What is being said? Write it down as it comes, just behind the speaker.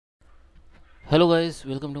Hello guys,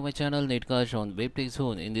 welcome to my channel Netcash on Webtech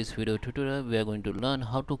Zone. In this video tutorial we are going to learn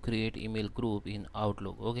how to create email group in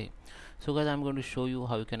Outlook. Okay, so guys, I'm going to show you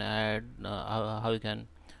how you can add how you can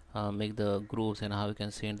make the groups and how you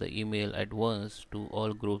can send the email at once to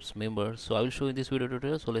all groups members. So I will show you this video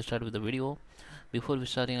tutorial. So let's start with the video. Before we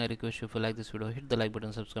starting, I request you, if you like this video, hit the like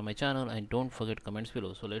button, subscribe my channel, and don't forget comments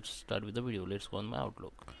below. So let's start with the video. Let's go on my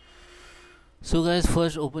Outlook. So guys,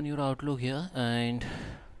 first open your Outlook here, and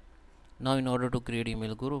now in order to create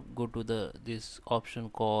email group, go to this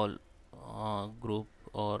option called group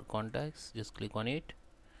or contacts. Just click on it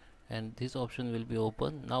and this option will be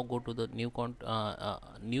open. Now go to the new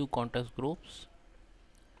contacts groups,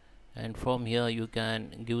 and from here you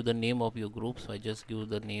can give the name of your group. So I just give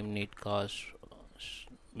the name Netcast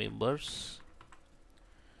members,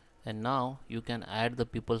 and now you can add the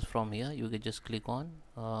peoples from here. You can just click on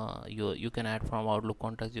you can add from Outlook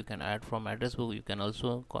contacts, you can add from address book, you can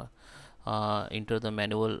also enter the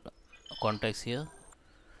manual contacts here.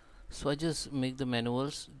 So I just make the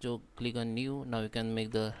manuals. So click on new. Now you can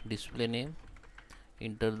make the display name,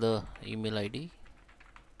 enter the email ID,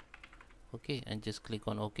 okay, and just click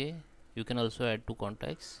on OK. You can also add two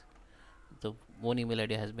contacts. The one email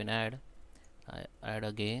ID has been added. I add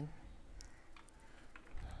again,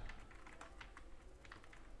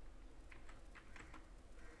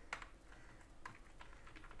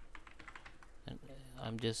 and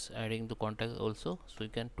I'm just adding the contact also. So you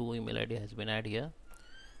can two email ID has been added here.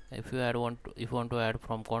 If you want to add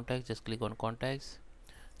from contacts, just click on contacts,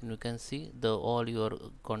 and you can see the all your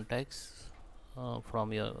contacts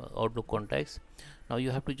from your Outlook contacts. Now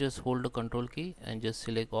you have to just hold the control key and just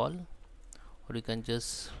select all, or you can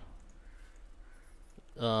just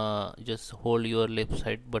hold your left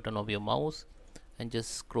side button of your mouse and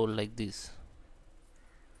just scroll like this,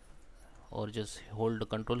 or just hold the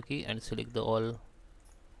control key and select the all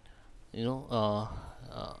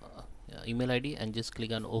email ID and just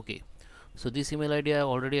click on OK. So this email ID I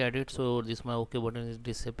already added, so this my OK button is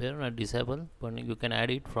disappear and disable, but you can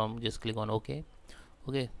add it from just click on OK.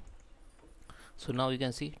 Okay, so now you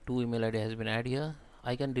can see two email ID has been added here.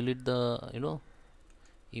 I can delete the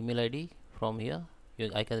email ID from here.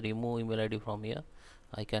 I can remove email ID from here.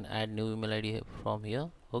 I can add new email ID from here.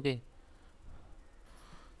 Okay,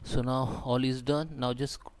 so now all is done. Now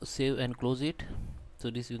just save and close it. So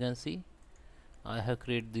this you can see I have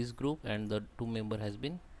created this group and the two member has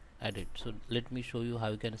been added. So let me show you how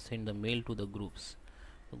you can send the mail to the groups.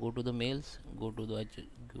 So go to the mails, go to the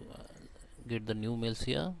get the new mails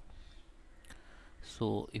here.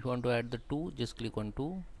 So if you want to add the two, just click on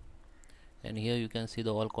two, and here you can see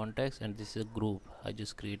the all contacts, and this is a group I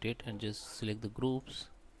just created, and just select the groups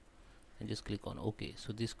and just click on OK.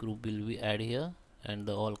 So this group will be added here, and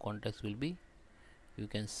the all contacts will be, you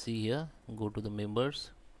can see here. Go to the members.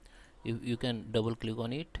 If you can double click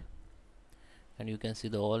on it, and you can see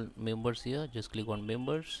the all members here. Just click on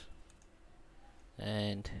members,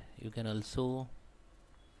 and you can also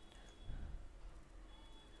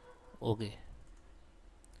okay,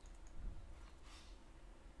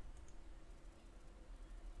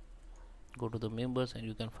 go to the members and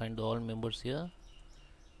you can find the all members here.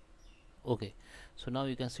 Okay, so now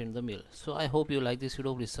you can send the mail. So I hope you like this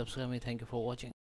video. Please subscribe me. Thank you for watching.